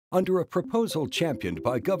Under a proposal championed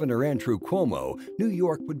by Governor Andrew Cuomo, New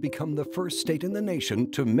York would become the first state in the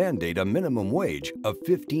nation to mandate a minimum wage of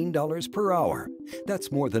 $15 per hour.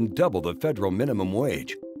 That's more than double the federal minimum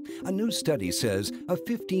wage. A new study says a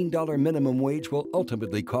 $15 minimum wage will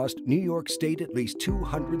ultimately cost New York State at least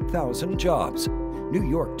 200,000 jobs. New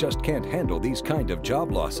York just can't handle these kind of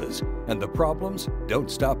job losses, and the problems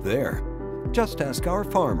don't stop there. Just ask our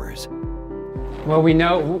farmers. Well, we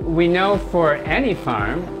know for any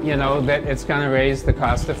farm, that it's going to raise the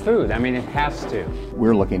cost of food. I mean, it has to.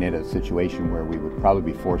 We're looking at a situation where we would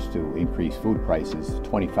probably be forced to increase food prices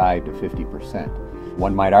 25 to 50%.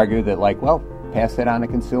 One might argue that, pass that on to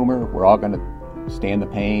consumer. We're all going to stand the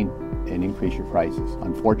pain and increase your prices.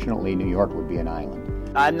 Unfortunately, New York would be an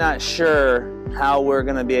island. I'm not sure how we're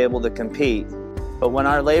going to be able to compete, but when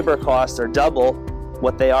our labor costs are double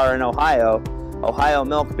what they are in Ohio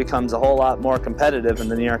milk becomes a whole lot more competitive in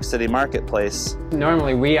the New York City marketplace.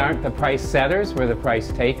 Normally, we aren't the price setters, we're the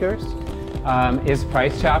price takers. Is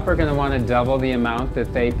Price Chopper going to want to double the amount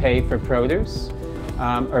that they pay for produce?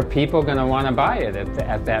 Are people going to want to buy it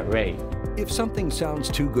at that rate? If something sounds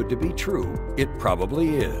too good to be true, it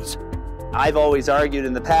probably is. I've always argued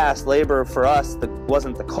in the past, labor for us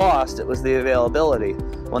wasn't the cost, it was the availability.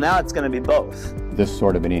 Well, now it's going to be both. This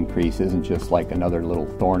sort of an increase isn't just like another little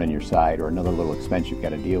thorn in your side or another little expense you've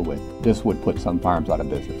got to deal with. This would put some farms out of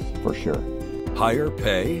business, for sure. Higher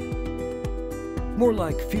pay? More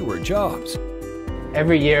like fewer jobs.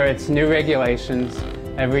 Every year it's new regulations,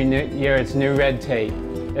 every year it's new red tape.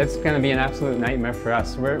 It's going to be an absolute nightmare for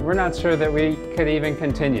us. We're not sure that we could even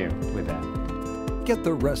continue with that. Get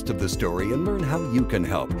the rest of the story and learn how you can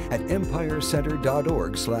help at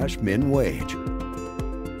empirecenter.org/minwage.